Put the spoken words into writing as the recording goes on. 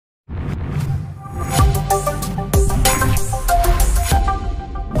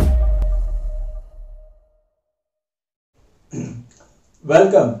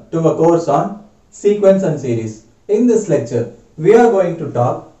Welcome to a course on sequence and series. In this lecture, we are going to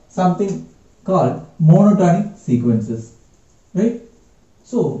talk something called monotonic sequences. Right?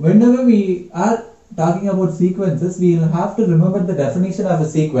 So, whenever we are talking about sequences, we will have to remember the definition of a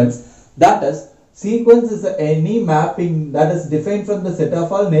sequence. That is, sequence is any mapping that is defined from the set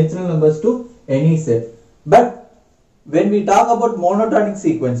of all natural numbers to any set. But when we talk about monotonic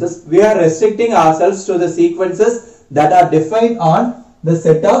sequences, we are restricting ourselves to the sequences that are defined on the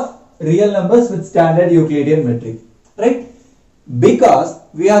set of real numbers with standard Euclidean metric, right? Because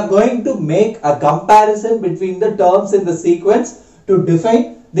we are going to make a comparison between the terms in the sequence to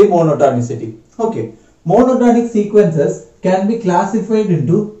define the monotonicity. Okay, monotonic sequences can be classified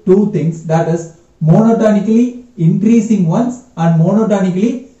into two things, that is monotonically increasing ones and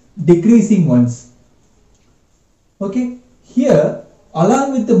monotonically decreasing ones. Okay, here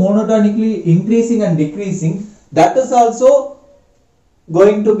along with the monotonically increasing and decreasing, that is also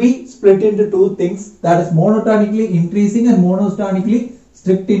going to be split into two things, that is monotonically increasing and monotonically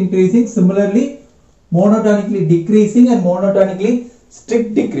strict increasing. Similarly, monotonically decreasing and monotonically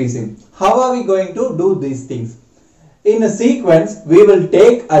strict decreasing. How are we going to do these things? In a sequence, we will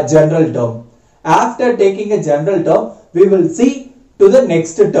take a general term. After taking a general term, we will see to the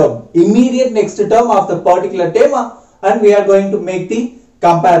next term, immediate next term of the particular term, and we are going to make the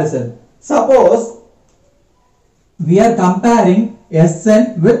comparison. Suppose we are comparing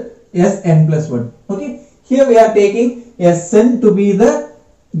Sn with Sn plus 1. Okay, here we are taking Sn to be the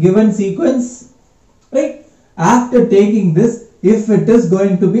given sequence, right? After taking this, if it is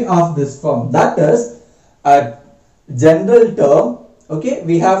going to be of this form, that is a general term, okay,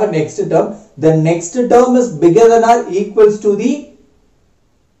 we have a next term. The next term is bigger than or equals to the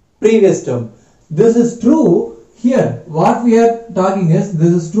previous term. This is true here. What we are talking is, this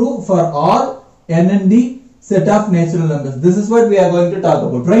is true for all n in the set of natural numbers. This is what we are going to talk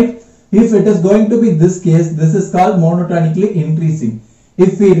about, right? If it is going to be this case, this is called monotonically increasing.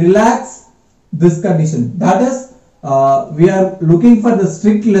 If we relax this condition, that is we are looking for the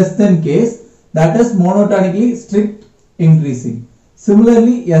strict less than case, that is monotonically strict increasing.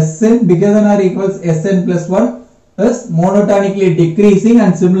 Similarly, Sn bigger than or equals Sn plus 1 is monotonically decreasing,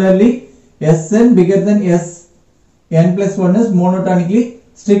 and similarly Sn bigger than Sn plus 1 is monotonically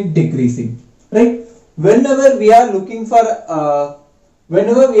strict decreasing, right? Whenever we are looking for,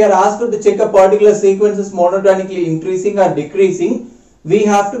 whenever we are asked to check a particular sequence is monotonically increasing or decreasing, we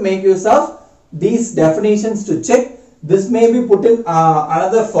have to make use of these definitions to check. This may be put in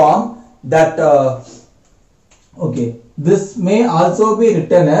another form, that okay, this may also be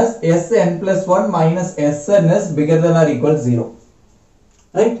written as Sn plus 1 minus Sn is bigger than or equals 0,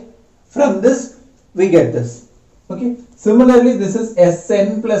 right? From this we get this. Okay. Similarly, this is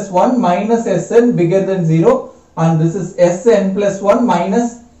Sn plus 1 minus Sn bigger than 0, and this is Sn plus 1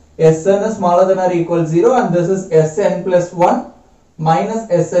 minus Sn is smaller than or equals 0, and this is Sn plus 1 minus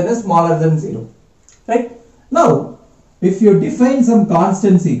Sn is smaller than 0. Right? Now, if you define some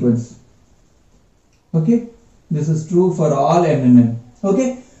constant sequence, okay, this is true for all n and n.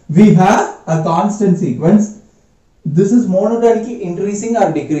 Okay, we have a constant sequence. This is monotonically increasing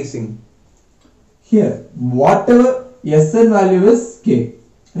or decreasing. Here, whatever Sn value is k,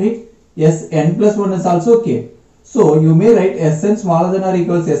 right? Sn plus 1 is also k. So, you may write Sn smaller than or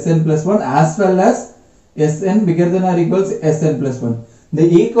equals Sn plus 1 as well as Sn bigger than or equals Sn plus 1.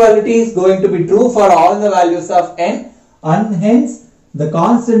 The equality is going to be true for all the values of n, and hence the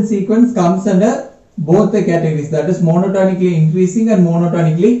constant sequence comes under both the categories, that is monotonically increasing and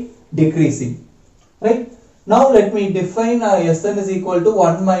monotonically decreasing, right? Now, let me define Sn is equal to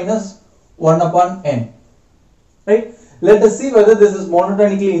 1 minus 1 upon n. Right? Let us see whether this is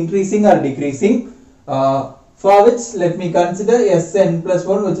monotonically increasing or decreasing. For which, let me consider Sn plus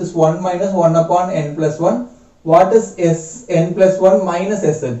 1, which is 1 minus 1 upon n plus 1. What is Sn plus 1 minus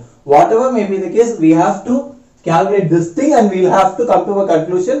Sn? Whatever may be the case, we have to calculate this thing, and we will have to come to a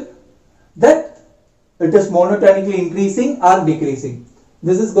conclusion that it is monotonically increasing or decreasing.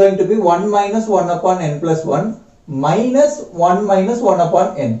 This is going to be 1 minus 1 upon n plus 1 minus 1 minus 1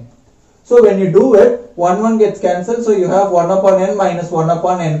 upon n. So, when you do it, 1 gets cancelled, so you have 1 upon n minus 1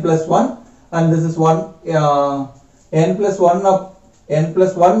 upon n plus 1, and this is n plus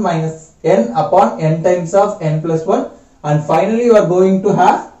 1 minus n upon n times of n plus 1, and finally you are going to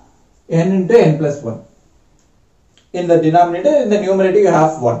have n into n plus 1. In the denominator, in the numerator you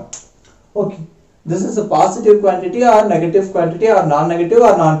have 1. Okay, this is a positive quantity or negative quantity or non-negative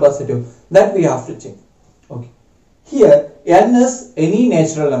or non-positive, that we have to check. Okay, here n is any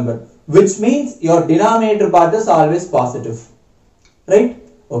natural number, which means your denominator part is always positive, right?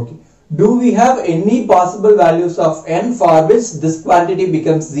 Okay. Do we have any possible values of n for which this quantity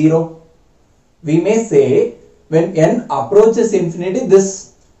becomes 0? We may say when n approaches infinity,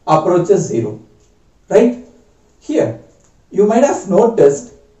 this approaches 0. Right? Here, you might have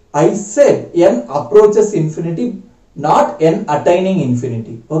noticed I said n approaches infinity, not n attaining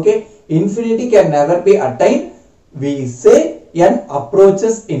infinity. Okay? Infinity can never be attained. We say n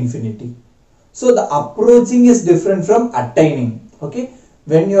approaches infinity. So the approaching is different from attaining. Okay?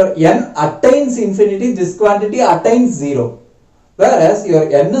 When your n attains infinity, this quantity attains 0. Whereas your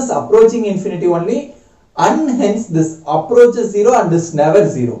n is approaching infinity only, and hence this approaches 0 and this never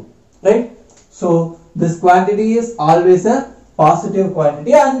 0. Right? So this quantity is always a positive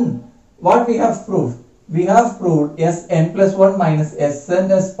quantity. And what we have proved? We have proved Sn plus 1 minus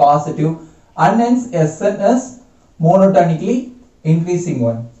Sn is positive, and hence Sn is monotonically increasing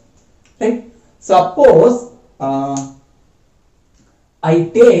one. Right? Suppose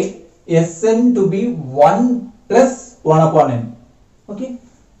I take Sn to be 1 plus 1 upon n. Okay?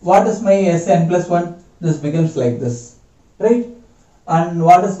 What is my Sn plus 1? This becomes like this. Right? And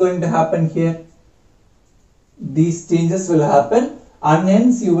what is going to happen here? These changes will happen, and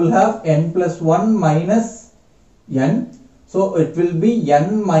hence you will have n plus 1 minus n. So it will be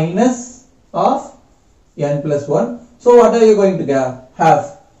n minus of n plus 1. So what are you going to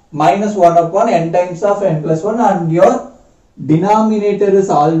have? Minus 1 upon n times of n plus 1, and your denominator is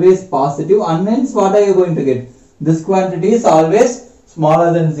always positive, and hence what are you going to get? This quantity is always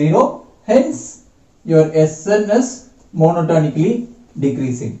smaller than 0. Hence your Sn is monotonically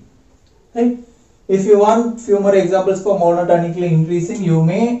decreasing. Right? If you want few more examples for monotonically increasing, you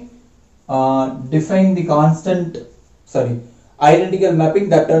may define the identical mapping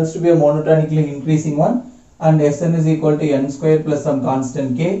that turns to be a monotonically increasing one, and Sn is equal to n square plus some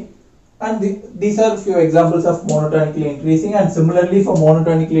constant k. And these are few examples of monotonically increasing. And similarly for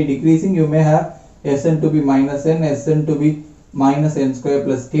monotonically decreasing, you may have Sn to be minus n, Sn to be minus n square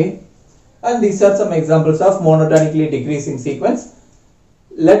plus k. And these are some examples of monotonically decreasing sequence.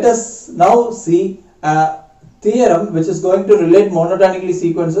 Let us now see a theorem which is going to relate monotonically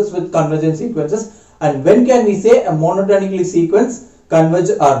sequences with convergent sequences, and when can we say a monotonically sequence converge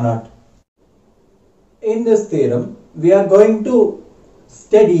or not. In this theorem, we are going to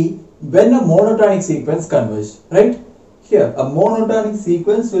study when a monotonic sequence converges. Right? Here, a monotonic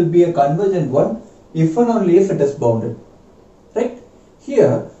sequence will be a convergent one if and only if it is bounded. Right?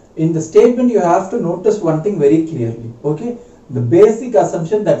 Here, in the statement, you have to notice one thing very clearly. Okay? The basic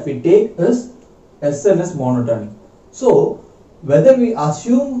assumption that we take is Sn is monotonic. So, whether we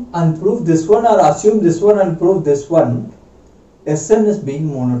assume and prove this one or assume this one and prove this one, Sn is being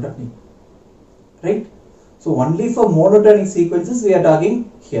monotonic. Right? So, only for monotonic sequences we are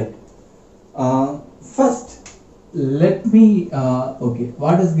talking here. First, let me,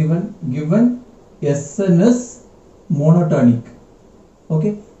 what is given? Given Sn is monotonic.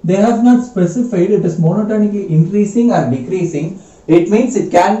 Okay? They have not specified it is monotonically increasing or decreasing. It means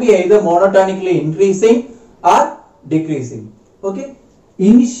it can be either monotonically increasing or decreasing. Okay.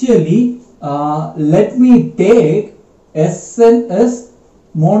 Initially, let me take Sn is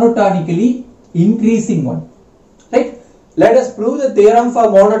monotonically increasing one. Right. Let us prove the theorem for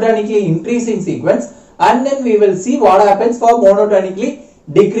monotonically increasing sequence, and then we will see what happens for monotonically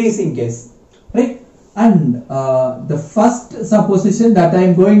decreasing case. Right. And the first supposition that I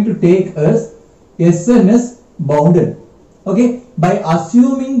am going to take is Sn is bounded. Okay, by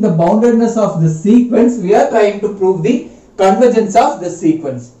assuming the boundedness of the sequence, we are trying to prove the convergence of the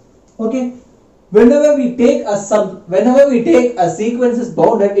sequence. Okay, whenever we take a sequence is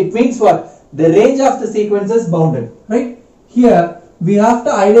bounded, it means what? The range of the sequence is bounded. Right? Here we have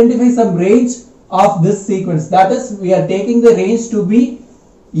to identify some range of this sequence. That is, we are taking the range to be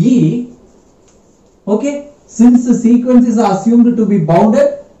E. Okay, since the sequence is assumed to be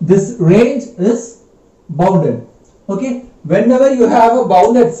bounded, this range is bounded. Okay, whenever you have a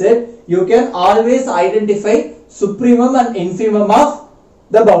bounded set, you can always identify supremum and infimum of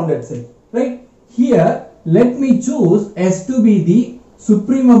the bounded set. Right? Here, let me choose S to be the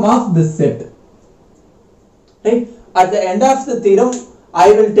supremum of this set. Right? At the end of the theorem,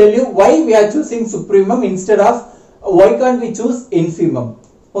 I will tell you why we are choosing supremum instead of why can't we choose infimum.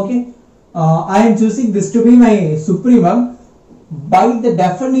 Okay? I am choosing this to be my supremum. By the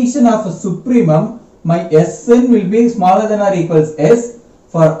definition of a supremum, my Sn will be smaller than or equals S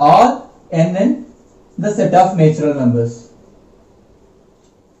for all n in the set of natural numbers.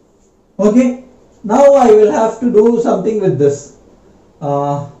 Okay. Now I will have to do something with this.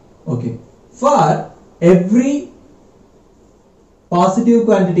 Okay. For every positive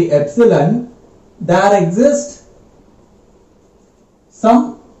quantity epsilon, there exists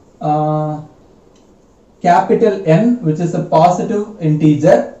some capital N, which is a positive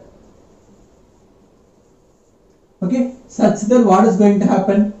integer, okay, such that what is going to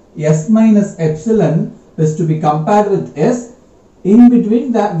happen? S minus epsilon is to be compared with S. In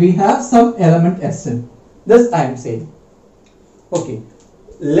between that we have some element Sn. This I am saying. Okay,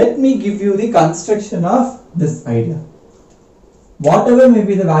 let me give you the construction of this idea. Whatever may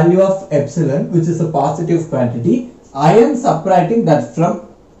be the value of epsilon, which is a positive quantity, I am subtracting that from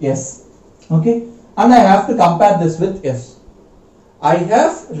S. Okay, and I have to compare this with S. I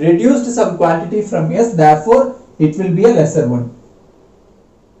have reduced some quantity from S, therefore it will be a lesser one.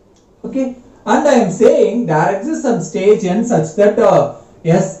 Okay, and I am saying there exists some stage n such that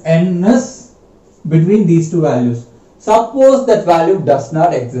Sn is between these two values. Suppose that value does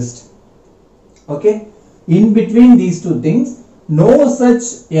not exist. Okay, in between these two things, no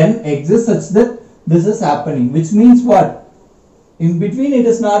such n exists such that this is happening, which means what? In between it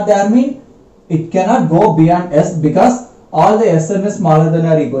is not there, mean it cannot go beyond S because all the Sn is smaller than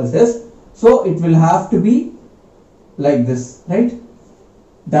or equals S. So it will have to be like this, right?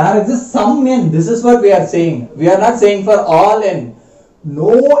 There exists some n. This is what we are saying. We are not saying for all n.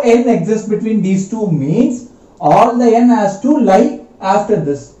 No n exists between these two means all the n has to lie after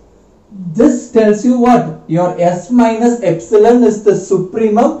this. This tells you what? Your S minus epsilon is the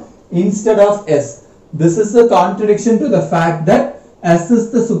supremum instead of S. This is a contradiction to the fact that S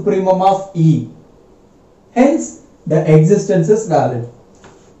is the supremum of E. Hence, the existence is valid.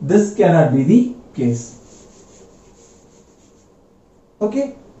 This cannot be the case.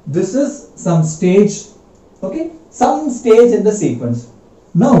 Okay, this is some stage, okay, some stage in the sequence.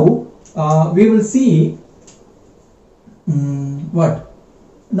 Now, we will see what?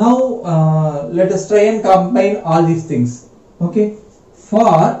 Now, let us try and combine all these things. Okay,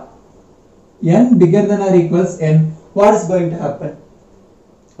 for n bigger than or equals n, what is going to happen?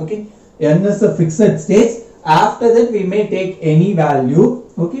 Okay, n is a fixed stage. After that, we may take any value.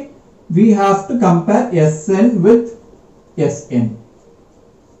 Okay, we have to compare Sn with Sn.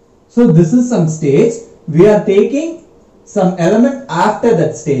 So this is some stage. We are taking some element after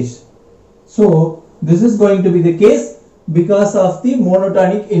that stage. So this is going to be the case because of the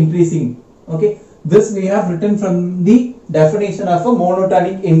monotonic increasing. Okay, this we have written from the definition of a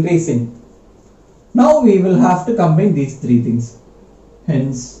monotonic increasing. Now we will have to combine these three things.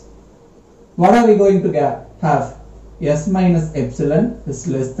 Hence, what are we going to have? S minus epsilon is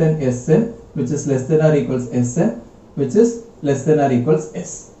less than Sn, which is less than or equals Sn, which is less than or equals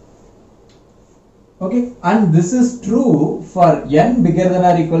S. Okay, and this is true for n bigger than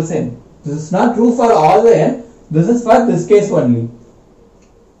or equals n. This is not true for all the n. This is for this case only,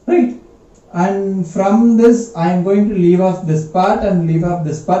 right? And from this, I am going to leave off this part and leave off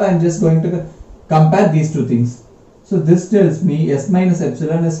this part. I am just going to compare these two things. So this tells me S minus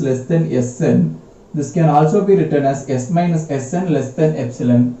epsilon is less than Sn. This can also be written as S minus Sn less than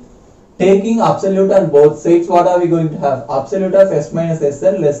epsilon. Taking absolute on both sides, what are we going to have? Absolute of S minus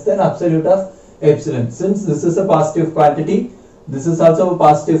Sn less than absolute of epsilon. Since this is a positive quantity, this is also a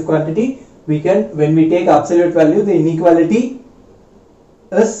positive quantity, we can, when we take absolute value, the inequality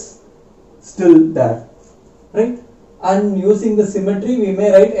is still there, right? And using the symmetry, we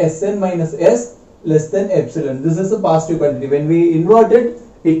may write Sn minus S less than epsilon. This is a positive quantity. When we invert it,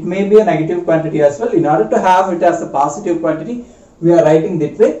 it may be a negative quantity as well. In order to have it as a positive quantity, we are writing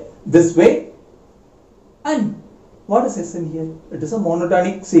this way. And what is Sn here? It is a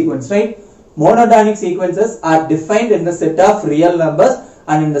monotonic sequence, right? Monotonic sequences are defined in the set of real numbers,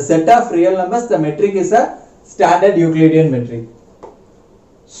 and in the set of real numbers, the metric is a standard Euclidean metric.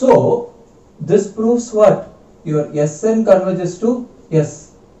 So, this proves what? Your Sn converges to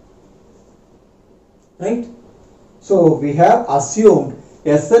S, right? So, we have assumed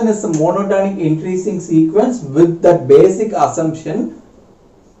Sn is a monotonic increasing sequence with that basic assumption.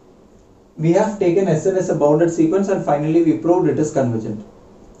 We have taken Sn as a bounded sequence, and finally we proved it is convergent.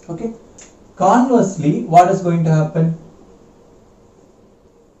 Okay. Conversely, what is going to happen?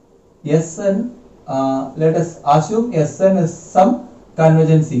 Sn, let us assume Sn is some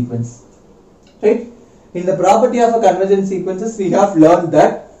convergent sequence, right? In the property of a convergent sequences, we have learned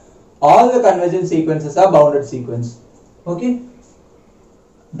that all the convergent sequences are bounded sequence. Okay.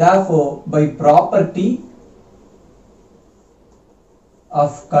 Therefore, by property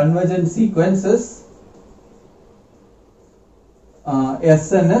of convergent sequences,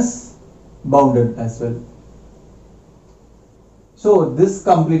 Sn is bounded as well. So this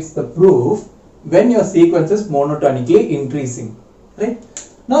completes the proof when your sequence is monotonically increasing, right?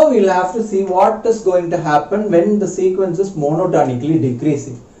 Now we will have to see what is going to happen when the sequence is monotonically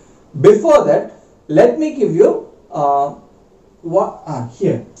decreasing. Before that, let me give you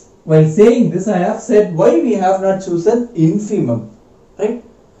here while saying this, I have said why we have not chosen infimum, right?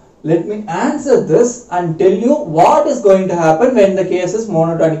 Let me answer this and tell you what is going to happen when the case is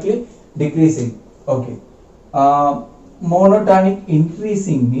monotonically decreasing. Okay. Monotonic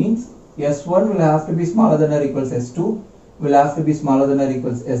increasing means S1 will have to be smaller than or equals S2, will have to be smaller than or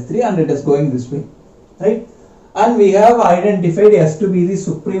equals S3, and it is going this way, right? And we have identified S to be the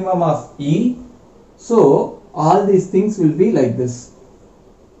supremum of E. So all these things will be like this,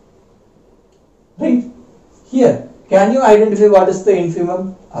 right? Here, can you identify what is the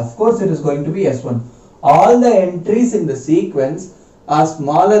infimum? Of course, it is going to be S1. All the entries in the sequence are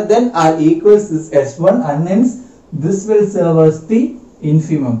smaller than or equals this S1, and hence this will serve as the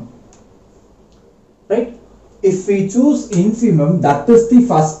infimum, right? If we choose infimum, that is the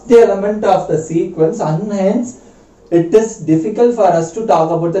first element of the sequence, and hence it is difficult for us to talk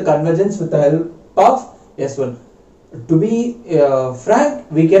about the convergence with the help of S1. To be frank,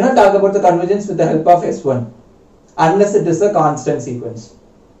 we cannot talk about the convergence with the help of S1 unless it is a constant sequence,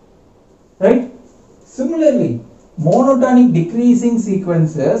 right? Similarly, monotonic decreasing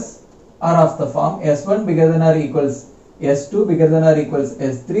sequences are of the form S1 bigger than or equals S2 bigger than or equals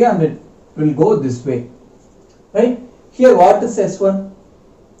S3, and it will go this way, right? Here, what is S1?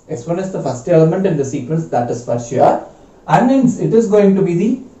 S1 is the first element in the sequence, that is for sure, and hence it is going to be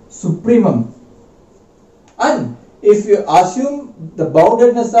the supremum. And if you assume the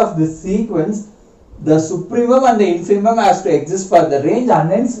boundedness of this sequence, the supremum and the infimum has to exist for the range, and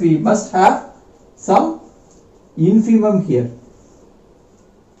hence we must have some infimum here,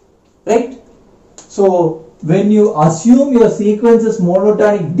 right? So when you assume your sequence is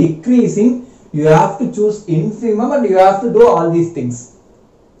monotonic decreasing, you have to choose infimum and you have to do all these things,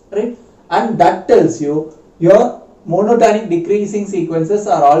 right? And that tells you your monotonic decreasing sequences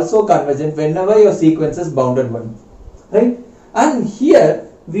are also convergent whenever your sequence is bounded one, right? And here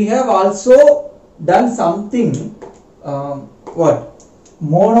we have also done something,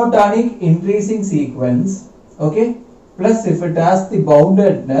 monotonic increasing sequence, okay, plus if it has the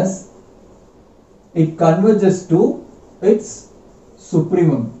boundedness, it converges to its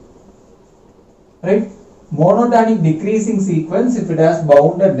supremum, right? Monotonic decreasing sequence, if it has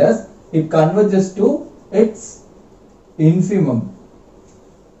boundedness, it converges to its infimum.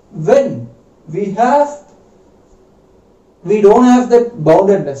 When we don't have that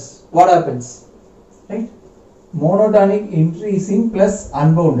boundedness, what happens, right? Monotonic increasing plus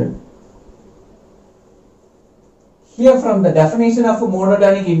unbounded. Here, from the definition of a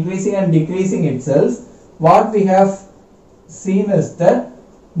monotonic increasing and decreasing itself, what we have seen is that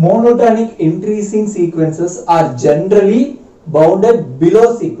monotonic increasing sequences are generally bounded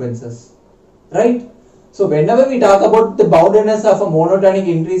below sequences, right? So whenever we talk about the boundedness of a monotonic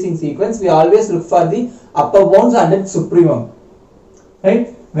increasing sequence, we always look for the upper bounds and its supremum,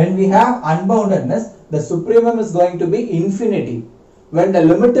 right? When we have unboundedness, the supremum is going to be infinity. When the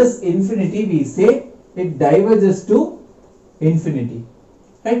limit is infinity, we say it diverges to infinity,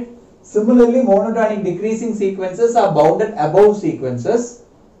 right? Similarly, monotonic decreasing sequences are bounded above sequences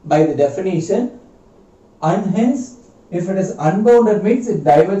by the definition, and hence if it is unbounded means it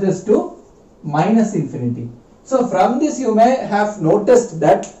diverges to minus infinity. So from this you may have noticed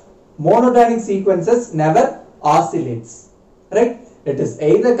that monotonic sequences never oscillates, right? It is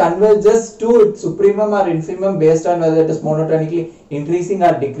either converges to its supremum or infimum based on whether it is monotonically increasing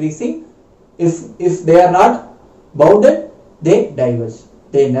or decreasing. If they are not bounded, they diverge.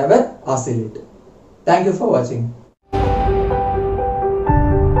 They never oscillate. Thank you for watching.